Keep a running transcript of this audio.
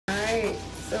Alright,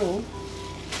 so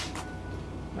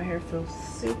my hair feels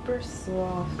super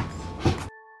soft.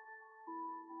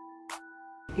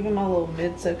 Even my little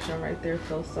midsection right there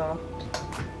feels soft.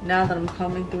 Now that I'm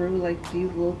combing through, like these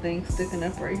little things sticking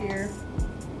up right here,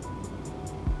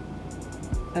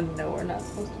 I know we're not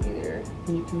supposed to be there.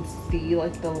 And you can see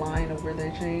like the line of where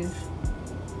they change.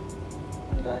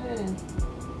 Go ahead and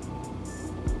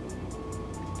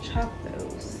chop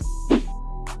those.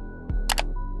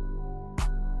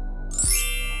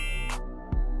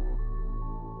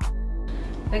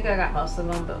 I think I got most of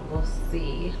them, but we'll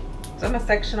see. So I'm gonna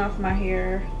section off my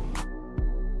hair.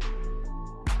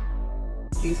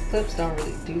 These clips don't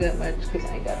really do that much because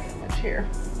I ain't got that much hair,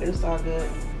 but it's all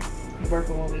good. We're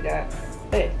working what we got.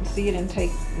 But see, it didn't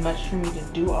take much for me to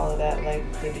do all of that. Like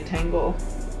the detangle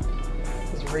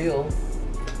is real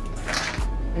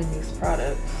in these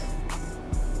products.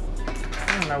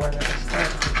 I don't know whether to start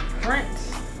from the front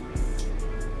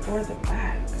or the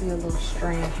back. See a little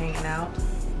strand hanging out.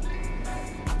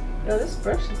 Yo, this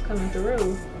brush is coming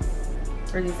through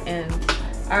for these ends.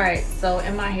 All right, so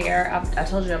in my hair, I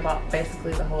told you about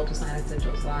basically the whole Design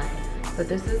Essentials line. But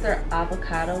this is their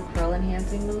Avocado Curl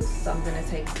Enhancing Mousse. So I'm gonna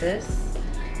take this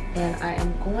and I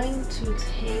am going to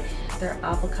take their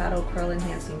Avocado Curl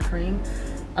Enhancing Cream.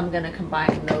 I'm gonna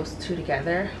combine those two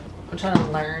together. I'm trying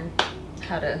to learn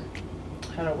how to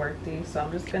work these. So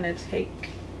I'm just gonna take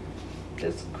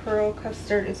this curl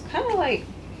custard. It's kind of like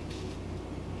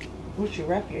what you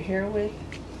wrap your hair with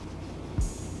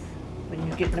when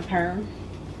you get in a perm.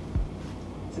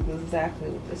 It's exactly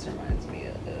what this reminds me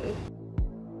of.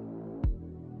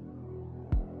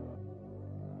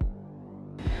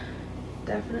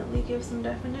 Definitely give some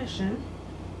definition.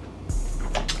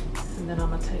 And then I'm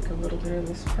gonna take a little bit of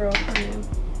this curl cream.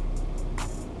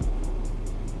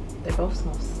 They both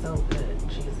smell so good,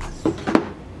 Jesus.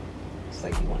 It's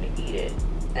like you want to eat it.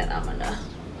 And I'm gonna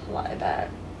apply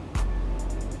that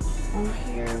on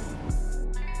here.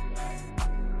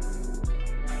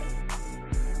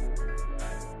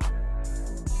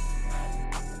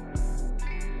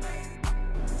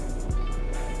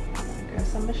 I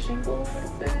guess I'm gonna shingle a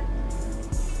little bit.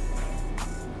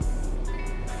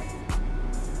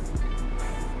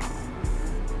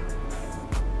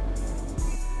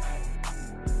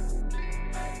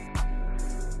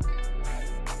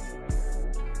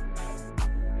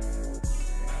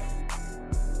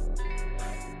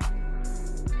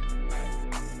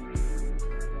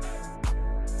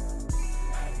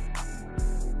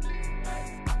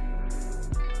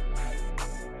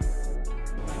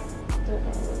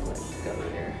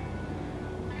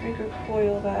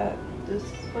 Coil that. This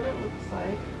is what it looks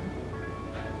like.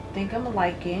 I think I'm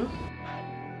liking.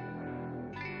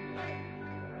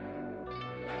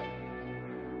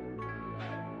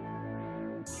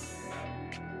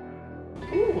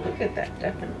 Ooh, look at that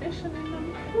definition in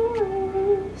the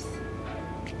pores.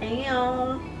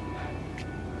 Damn.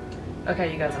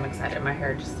 Okay, you guys, I'm excited. My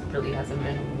hair just really hasn't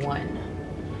been one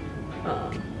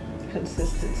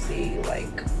consistency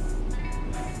like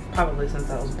probably since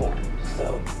I was born.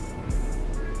 So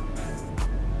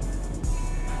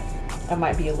I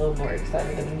might be a little more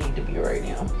excited than I need to be right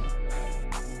now.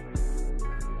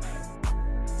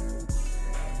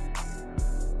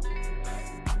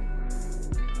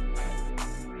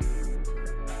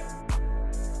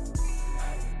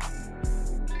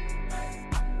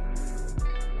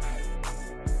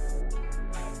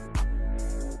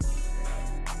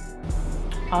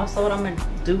 Also, what I'm gonna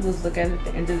do is look at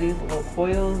the end of these little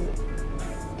coils.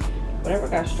 Whatever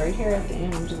got straight hair at the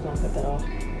end, I'm just gonna cut that off.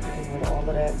 Get rid of all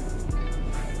of that.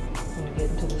 I'm gonna get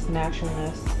into this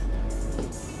naturalness.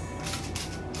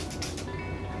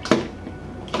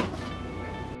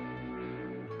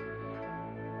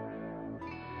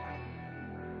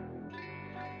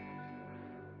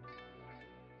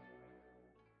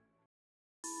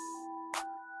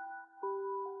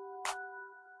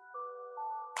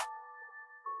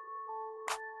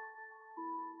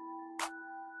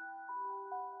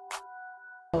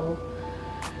 So,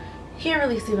 can't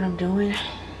really see what I'm doing.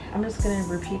 I'm just gonna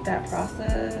repeat that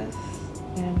process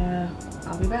and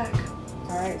I'll be back.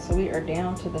 All right, so we are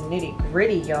down to the nitty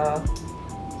gritty, y'all.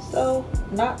 So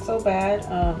not so bad.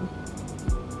 I'm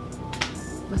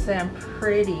gonna say I'm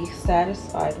pretty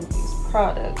satisfied with these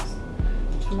products.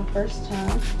 It's my first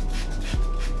time.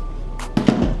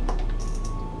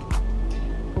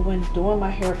 But when doing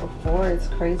my hair before, it's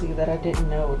crazy that I didn't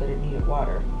know that it needed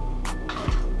water.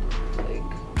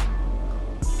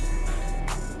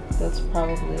 That's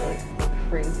probably like the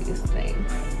craziest thing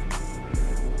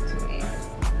to me.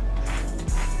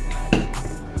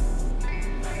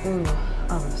 Ooh,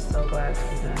 I'm so glad to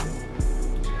be done.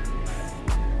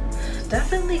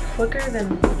 definitely quicker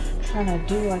than trying to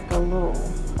do like a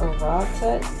rod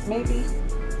set maybe,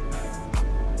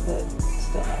 but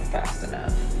still not fast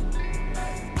enough.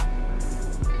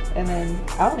 And then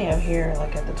I only have hair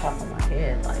like at the top of my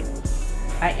head. Like,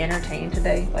 I entertained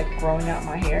today, like growing out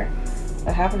my hair,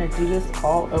 but having to do this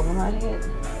all over my head,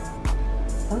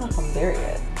 I don't know if I'm there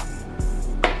yet.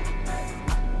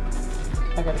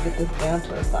 I gotta get this down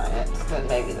to a science, then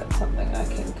maybe that's something I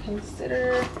can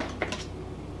consider.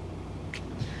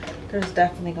 There's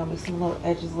definitely gonna be some little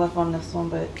edges left on this one,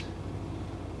 but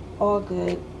all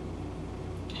good.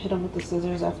 Hit them with the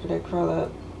scissors after they curl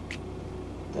up.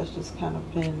 That's just kind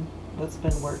of been what's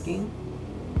been working.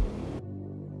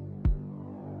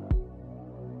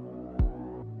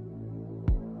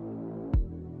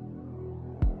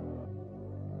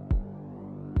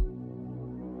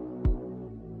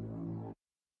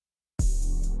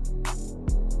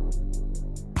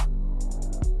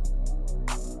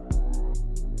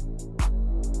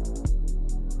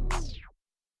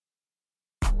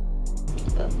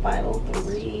 The final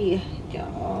 3,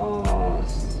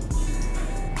 yes.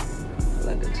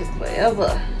 Like it took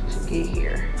forever to get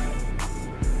here,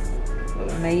 but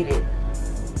we made it.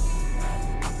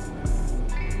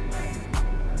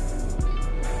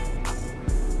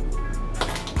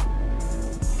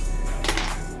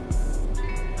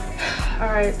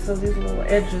 Alright, so these little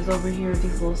edges over here,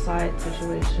 these little side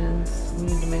situations, we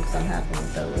need to make something happen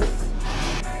with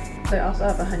those. They also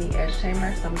have a honey edge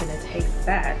tamer, so I'm going to take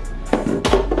that and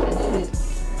hit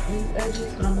these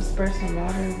edges, but I'm going to spray some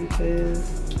water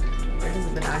because they've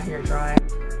just been out here dry.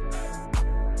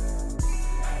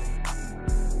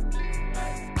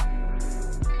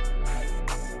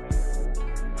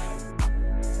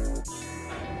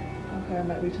 Okay, it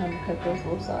might be time to cut those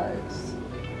little sides.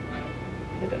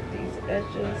 Hit up these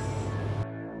edges.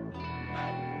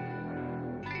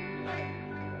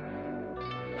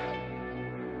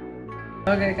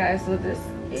 Okay guys, so this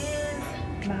is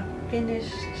my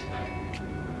finished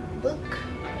look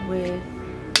with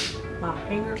my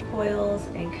finger coils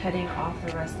and cutting off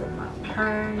the rest of my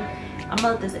perm. I'm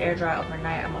gonna let this air dry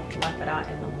overnight. I'm gonna fluff it out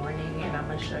in the morning, and I'm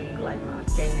gonna show you like my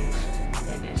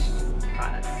finished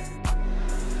product.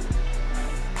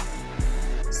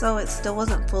 So it still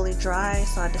wasn't fully dry,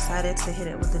 so I decided to hit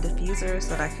it with a diffuser so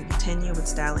that I could continue with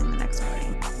styling the next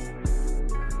morning.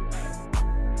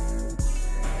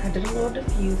 I did a little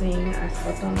diffusing. I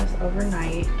slept on this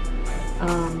overnight.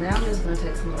 Now I'm just gonna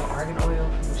take some little argan oil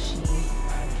from Shea.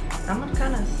 I'm gonna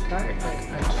kind of start like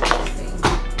adjusting.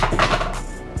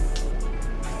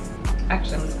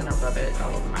 Actually, I'm just gonna rub it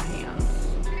all over my hands.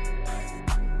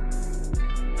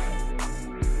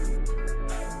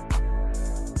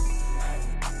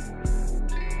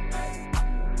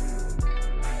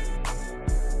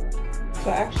 So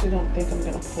I actually don't think I'm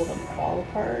gonna pull them all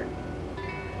apart.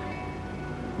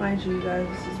 Mind you, guys,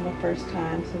 this is my first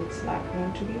time, so it's not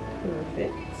going to be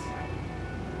perfect.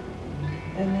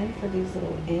 And then for these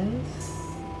little ends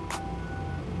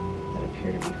that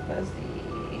appear to be fuzzy,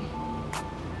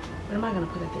 what am I going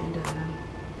to put at the end of them?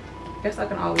 I guess I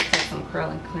can always take some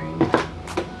curling cream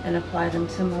and apply them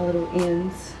to my little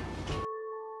ends.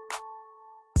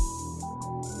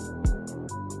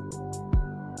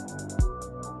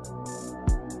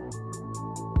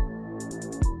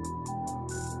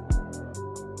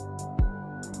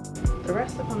 The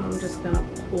rest of them I'm just gonna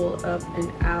pull up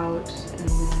and out, and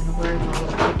then where's my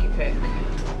little picky pick?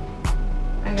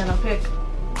 I ain't got no pick.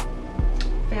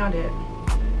 Found it.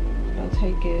 I'll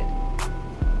take it,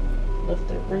 lift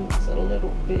the roots a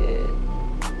little bit.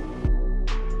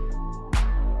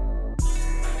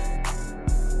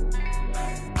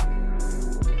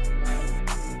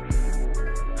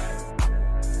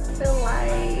 I feel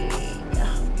like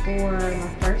for my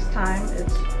first time,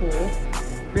 it's cool.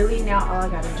 Really now all I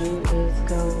gotta do is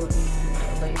go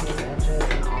and lay these edges,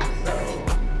 and also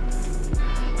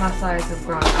my sides have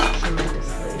grown out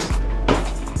tremendously.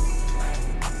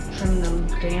 Trim them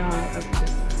down up to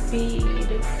speed.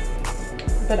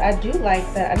 But I do like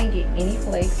that I didn't get any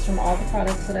flakes from all the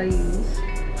products that I use.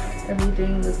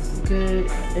 Everything looks good.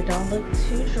 It don't look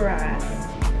too dry.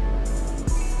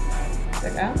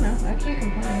 Like, I don't know, I can't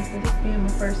complain for this being my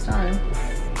first time.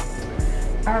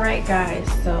 Alright guys,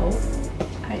 so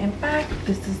I am back.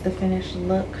 This is the finished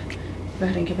look. Go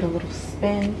ahead and give it a little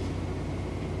spin.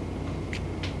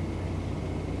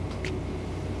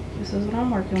 This is what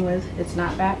I'm working with. It's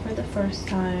not bad for the first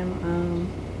time.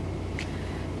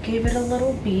 Gave it a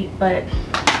little beat, but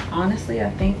honestly,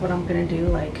 I think what I'm gonna do,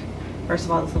 like, first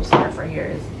of all, this little scarf right here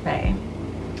is bae.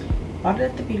 Bought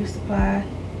it at the beauty supply.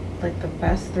 Like the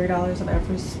best $3 I've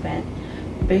ever spent.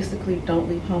 Basically, don't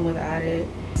leave home without it.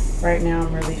 right now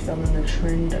I'm really feeling the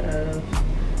trend of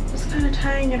just kind of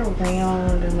tying it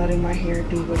around and letting my hair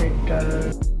do what it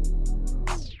does.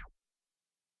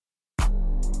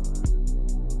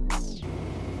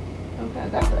 Okay, I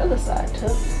got the other side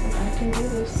tips. I can do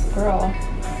this, girl.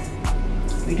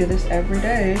 We do this every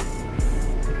day.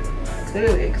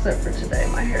 Clearly, except for today,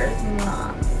 my hair is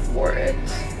not for it.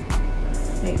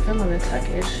 Ain't feeling the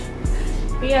tuckage.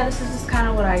 But yeah, this is just kind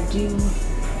of what I do.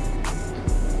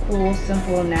 Cool,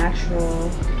 simple, natural.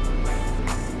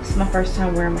 This is my first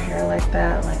time wearing my hair like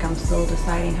that. Like, I'm still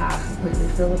deciding how I completely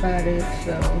feel about it.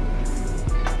 So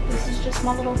this is just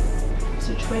my little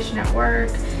situation at work.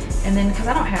 And then because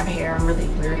I don't have hair, I'm really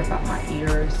weird about my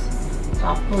ears. So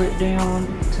I'll pull it down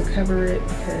to cover it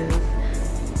because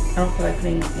I don't feel like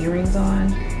putting earrings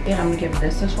on. And I'm gonna give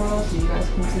this a swirl so you guys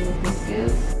can see what this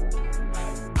is.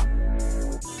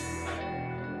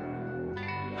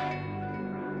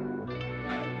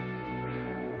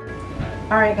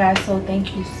 Alright guys, so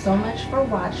thank you so much for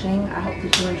watching. I hope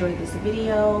that you enjoyed this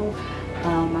video.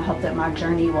 I hope that my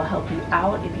journey will help you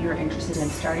out if you're interested in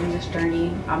starting this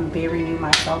journey. I'm very new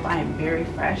myself. I am very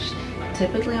fresh.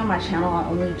 Typically on my channel I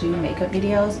only do makeup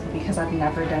videos, but because I've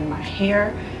never done my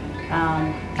hair,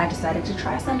 I decided to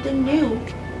try something new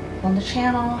on the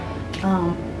channel.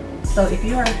 So if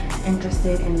you are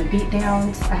interested in the beat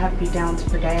downs, I have beat downs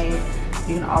per day.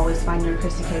 You can always find your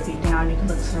Chrissy K beat down. You can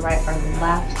look to the right or the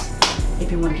left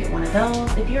if you want to get one of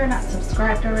those. If you're not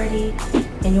subscribed already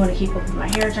and you want to keep up with my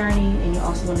hair journey and you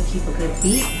also want to keep a good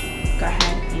beat, go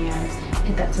ahead and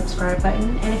hit that subscribe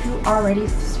button. And if you already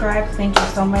subscribed, thank you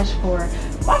so much for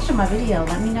watching my video.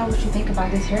 Let me know what you think about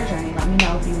this hair journey. Let me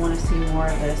know if you want to see more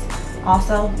of this.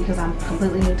 Also, because I'm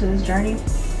completely new to this journey,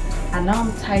 I know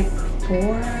I'm type 4.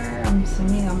 I'm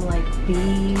assuming I'm like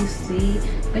B, C.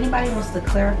 If anybody wants to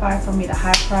clarify for me the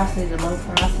high porosity, the low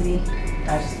porosity,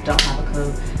 I just don't have a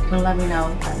clue. But let me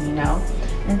know, let me know.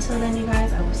 Until then, you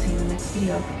guys, I will see you in the next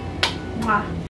video. Mwah.